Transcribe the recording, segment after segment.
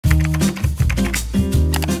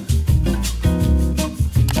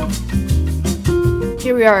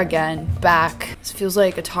Here we are again, back. This feels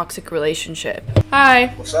like a toxic relationship. Hi.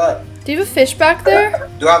 What's up? Do you have a fish back there?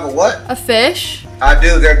 Do I have a what? A fish? I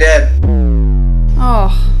do, they're dead.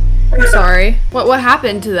 Oh, I'm sorry. What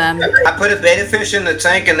happened to them? I put a betta fish in the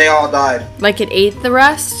tank and they all died. Like it ate the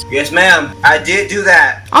rest? Yes, ma'am. I did do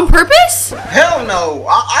that. On purpose? Hell no.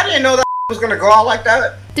 I didn't know that was gonna go out like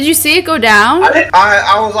that. Did you see it go down?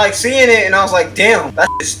 I was like seeing it and I was like, damn, that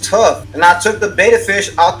is tough. And I took the betta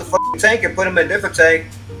fish out the fucking tank and put him in a different tank,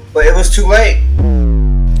 but it was too late.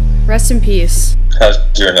 Rest in peace. How's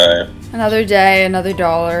your night? Another day, another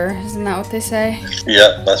dollar. Isn't that what they say?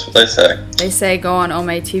 Yep, that's what they say. They say go on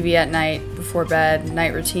Omegle TV at night before bed,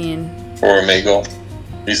 night routine. Or omegle.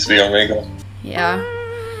 Used to be omegle. Yeah.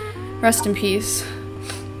 Rest in peace.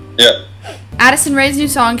 Yep. Addison Rae's new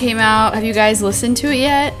song came out. Have you guys listened to it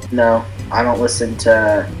yet? No, I don't listen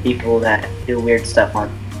to people that do weird stuff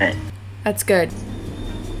on it. That's good.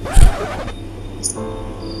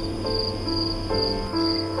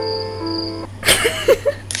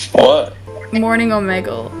 What? Mourning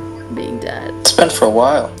Omegle being dead. It's been for a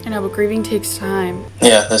while. I know, but grieving takes time.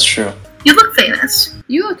 Yeah, that's true. You look famous.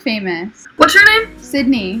 You look famous. What's your name?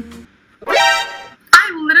 Sydney.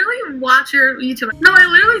 I literally watch your YouTube. No, I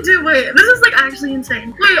literally do. Wait, this is like actually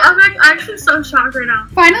insane. Wait, I'm like actually so shocked right now.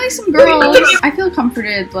 Finally some girls. I feel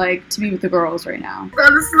comforted like to be with the girls right now.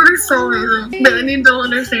 Bro, this is literally so amazing. Man, you don't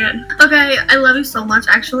understand. Okay, I love you so much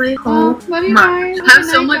actually. Oh, love you guys. Have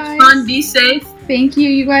so much fun. Be safe. Thank you.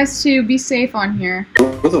 You guys too. Be safe on here.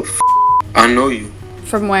 Who the f? I know you.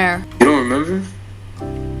 From where? You don't remember?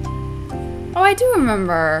 Oh, I do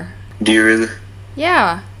remember. Do you really?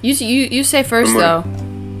 Yeah. You say first though.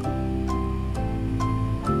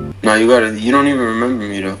 No, you gotta. You don't even remember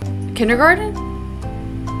me though. Kindergarten?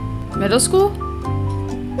 Middle school?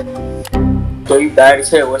 So you bad as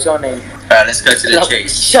hell. What's your name? Alright, let's cut to the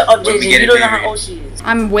chase. Shut up, When we JJ. get You it don't know married. how old she is.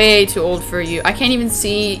 I'm way too old for you. I can't even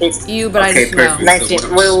see you, but I Okay, just know. perfect.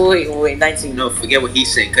 19. Wait. 19. No, forget what he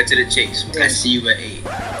said. Cut to the chase. I see you at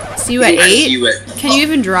 8. See you at I see 8? you at... Can you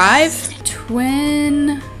even drive?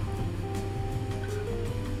 Twin.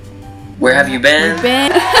 Where have you been?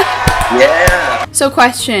 Ben. Yeah. So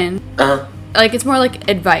question. Uh-huh. Like it's more like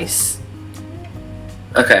advice.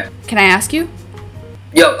 Okay. Can I ask you?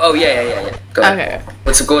 Yo, oh yeah. Go ahead. Okay.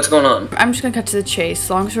 What's going on? I'm just gonna cut to the chase.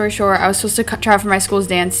 Long story short, I was supposed to try for my school's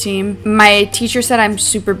dance team. My teacher said I'm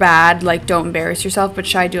super bad, like don't embarrass yourself, but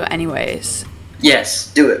should I do it anyways?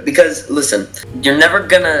 Yes, do it. Because, listen, you're never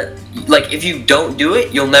gonna, like, if you don't do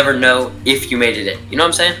it, you'll never know if you made it in. You know what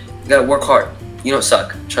I'm saying? You gotta work hard. You don't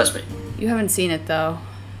suck. Trust me. You haven't seen it though.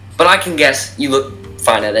 But I can guess you look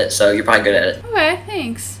fine at it, so you're probably good at it. Okay,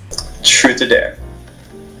 thanks. Truth or dare?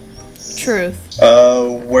 Truth.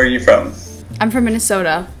 Where are you from? I'm from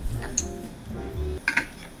Minnesota.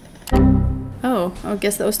 Oh, I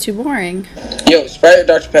guess that was too boring. Yo, Sprite or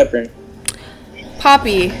Dr. Pepper?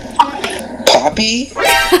 Poppy. Poppy?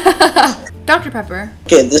 Dr. Pepper.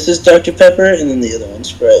 Okay, this is Dr. Pepper, and then the other one's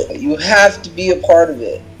Sprite. You have to be a part of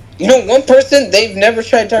it. You know, one person, they've never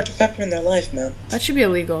tried Dr. Pepper in their life, man. That should be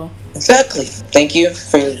illegal. Exactly. Thank you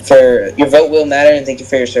for your vote will matter, and thank you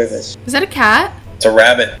for your service. Is that a cat? It's a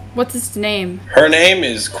rabbit. What's its name? Her name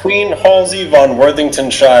is Queen Halsey von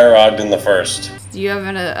Worthingtonshire Ogden I. Do you have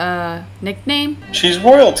a nickname? She's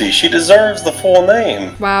royalty. She deserves the full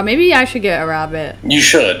name. Wow, maybe I should get a rabbit. You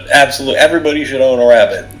should. Absolutely. Everybody should own a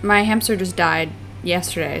rabbit. My hamster just died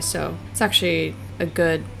yesterday, so it's actually a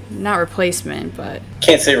good, not replacement, but...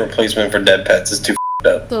 Can't say replacement for dead pets. It's too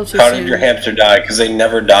up. Still too How soon. did your hamster die? Because they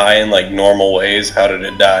never die in like normal ways. How did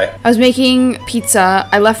it die? I was making pizza.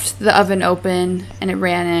 I left the oven open, and it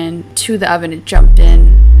ran into the oven. It jumped in.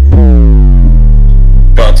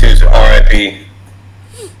 Gone too, so R.I.P.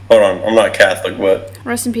 Hold on, I'm not Catholic, but...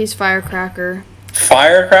 Rest in peace, Firecracker.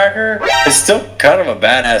 Firecracker? It's still kind of a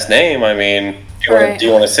badass name. I mean, do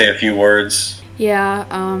you want to say a few words? Yeah,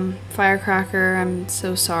 Firecracker, I'm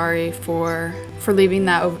so sorry for leaving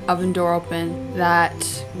that oven door open.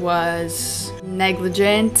 That was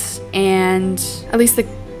negligent, and at least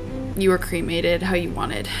you were cremated how you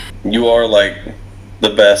wanted. You are like the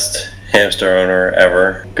best hamster owner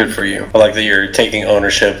ever. Good for you. I like that you're taking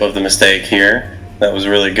ownership of the mistake here. That was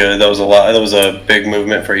really good. That was a lot. That was a big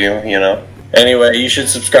movement for you, you know. Anyway, you should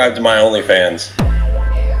subscribe to my OnlyFans.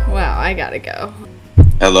 Wow, I gotta go.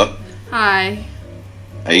 Hello. Hi.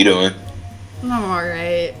 How you doing? I'm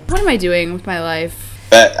alright. What am I doing with my life?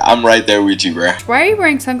 I'm right there with you, bruh. Why are you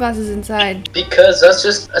wearing sunglasses inside? Because that's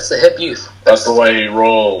the hip youth. That's the way he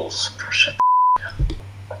rolls.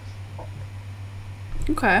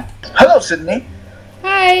 Okay. Hello, Sydney.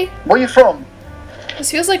 Hi. Where you from?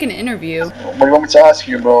 This feels like an interview. What do you want me to ask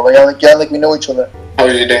you, bro? Like we know each other. How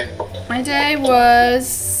was your day? My day was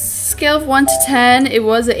scale of 1 to 10. It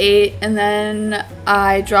was an 8, and then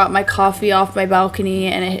I dropped my coffee off my balcony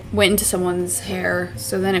and it went into someone's hair.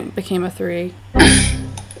 So then it became a 3.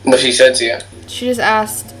 What she said to you? She just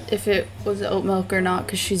asked if it was oat milk or not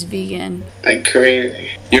because she's vegan. Like crazy.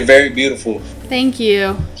 You're very beautiful. Thank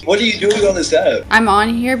you. What are you doing on this app? I'm on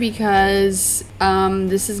here because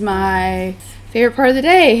this is my favorite part of the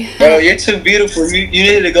day. Bro, you're too beautiful. You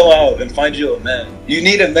need to go out and find you a man. You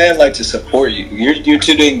need a man like to support you. You're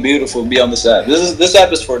too dang beautiful to be on this app. This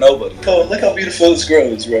app is for nobody. Oh, look how beautiful this girl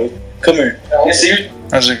is, bro. Come here. You see her?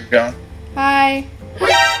 How's it going? Hi.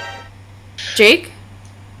 Jake?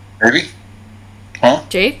 Ruby? Huh?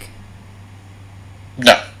 Jake?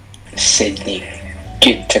 No. Sydney,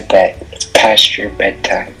 get to bed. It's past your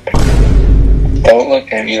bedtime. Don't look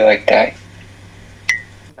at me like that.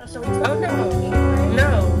 Oh no. No.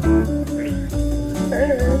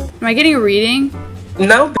 Am I getting a reading?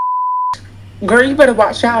 No, girl, you better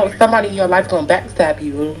watch out. Somebody in your life gonna backstab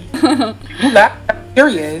you. You not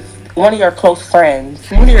serious. One of your close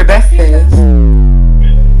friends. One of your besties.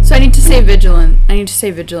 So I need to stay vigilant. I need to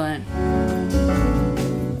stay vigilant.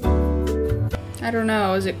 I don't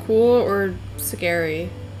know. Is it cool or scary?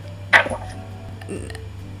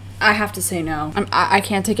 I have to say no. I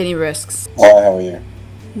can't take any risks. Why? How are you?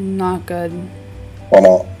 Not good. Why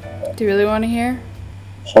not? Do you really want to hear?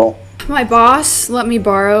 Sure. My boss let me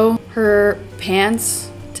borrow her pants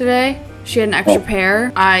today. She had an extra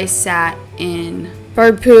pair. I sat in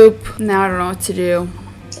bird poop. Now I don't know what to do.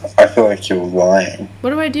 I feel like you're lying.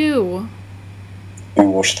 What do I do? You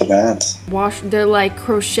wash the pants. They're like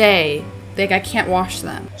crochet. Like I can't wash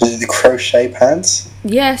them. The crochet pants?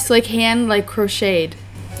 Yes, like hand like crocheted.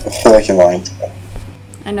 I feel like you're lying to me.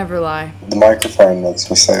 I never lie. The microphone makes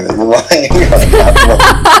me say that you're lying.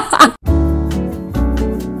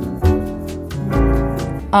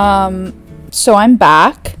 So I'm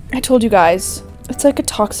back. I told you guys, it's like a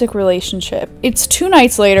toxic relationship. It's 2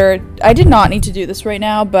 nights later. I did not need to do this right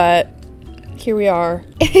now, but here we are.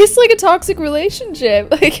 It's like a toxic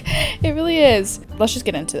relationship. Like, it really is. Let's just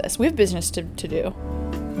get into this. We have business to do.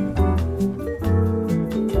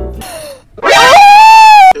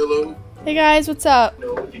 Hello. Hey guys, what's up?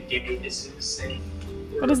 No, this is insane.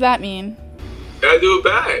 What does that mean? Gotta do it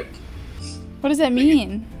back. What does that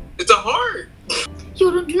mean? It's a heart.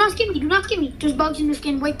 Yo, do not skin me, do not skin me. There's bugs in your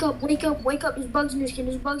skin. Wake up, wake up, wake up. There's bugs in your skin,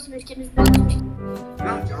 there's bugs in your skin, there's bugs in your skin.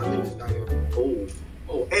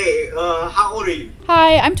 Oh, hey, how old are you?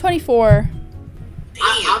 Hi, I'm 24.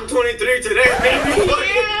 I'm 23 today, baby.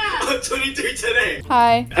 Yeah. I'm 23 today.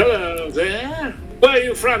 Hi. Hello there. Where are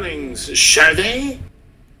you from, Sade?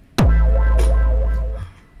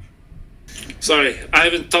 Sorry, I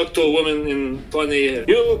haven't talked to a woman in 20 years.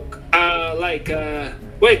 You look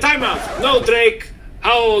wait, time out. No, Drake.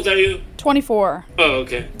 How old are you? 24. Oh,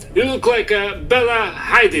 okay. You look like Bella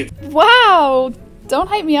Hadid. Wow! Don't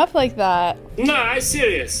hype me up like that. No, I'm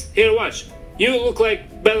serious. Here, watch. You look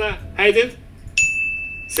like Bella Hadid.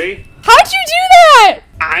 See? How'd you do that?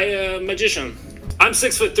 I am a magician. I'm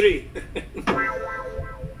 6'3".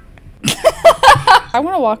 I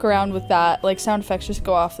want to walk around with that. Like, sound effects just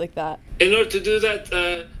go off like that. In order to do that,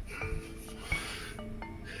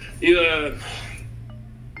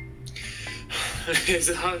 is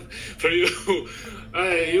it hard for you?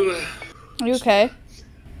 Are you okay?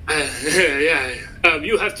 Yeah.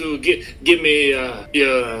 You have to give me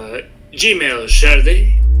your Gmail,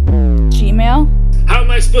 Shardy. Gmail? How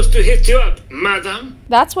am I supposed to hit you up, madam?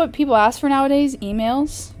 That's what people ask for nowadays?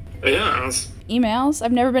 Emails? Yes. Emails?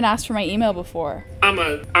 I've never been asked for my email before. I'm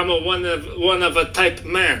a one of a type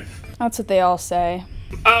man. That's what they all say.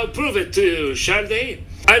 I'll prove it to you, Shardy.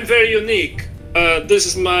 I'm very unique. This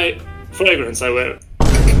is my fragrance I wear.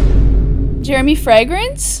 Jeremy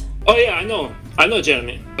Fragrance? Oh yeah, I know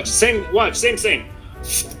Jeremy. Same.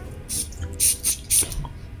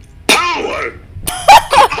 Power!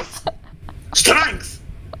 Strength!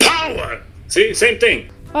 Power! See, same thing.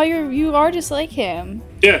 Oh, you are just like him.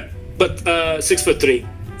 Yeah, but 6'3".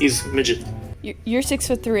 He's midget. You're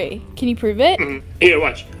 6'3". Can you prove it? Mm-hmm. Here,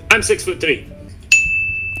 watch. I'm 6'3".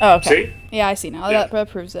 Oh, okay. See? Yeah, I see now. Yeah. That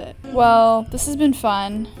proves it. Well, this has been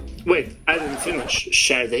fun. Wait, I didn't finish,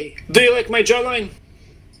 Shardy. Do you like my jawline?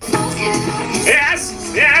 Yes!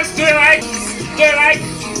 Yes! Do you like? Yes!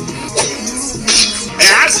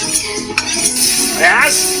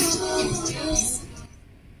 Yes!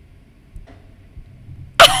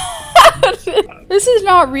 This is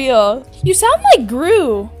not real. You sound like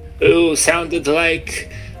Gru. You sounded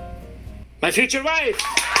like my future wife.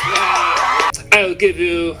 I'll give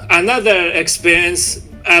you another experience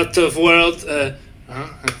out of world.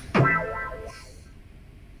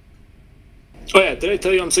 Oh yeah, did I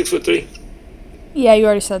tell you I'm 6'3"? Yeah, you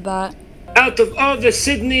already said that. Out of all the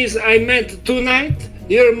Sydneys I met tonight,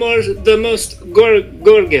 you're the most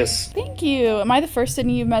gorgeous. Thank you. Am I the first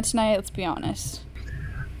Sydney you've met tonight? Let's be honest.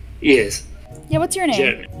 Yes. Yeah, what's your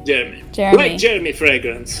name? Jeremy. Jeremy. Like Jeremy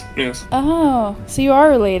Fragrance. Yes. Oh, so you are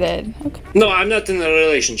related. Okay. No, I'm not in a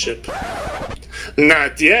relationship.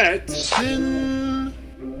 Not yet. Sin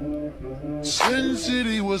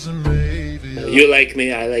City was a maybe. You like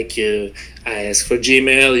me, I like you. I ask for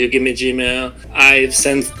Gmail, you give me Gmail. I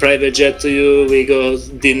send private jet to you, we go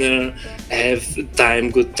dinner, have time,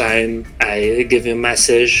 good time. I give you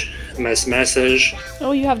message.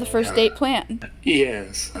 Oh, you have the first date planned.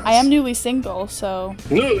 Yes. I am newly single, so...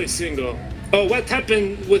 Newly single. Oh, what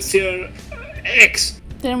happened with your ex?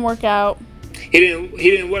 Didn't work out. He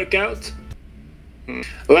didn't work out?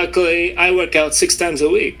 Luckily, I work out 6 times a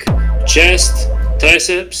week. Chest,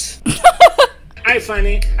 triceps. I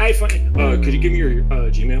funny. Could you give me your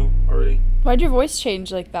Gmail already? Why'd your voice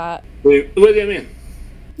change like that? Wait, what do you mean?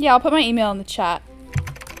 Yeah, I'll put my email in the chat.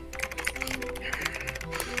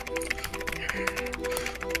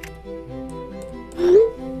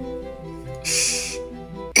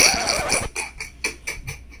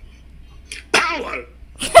 Power!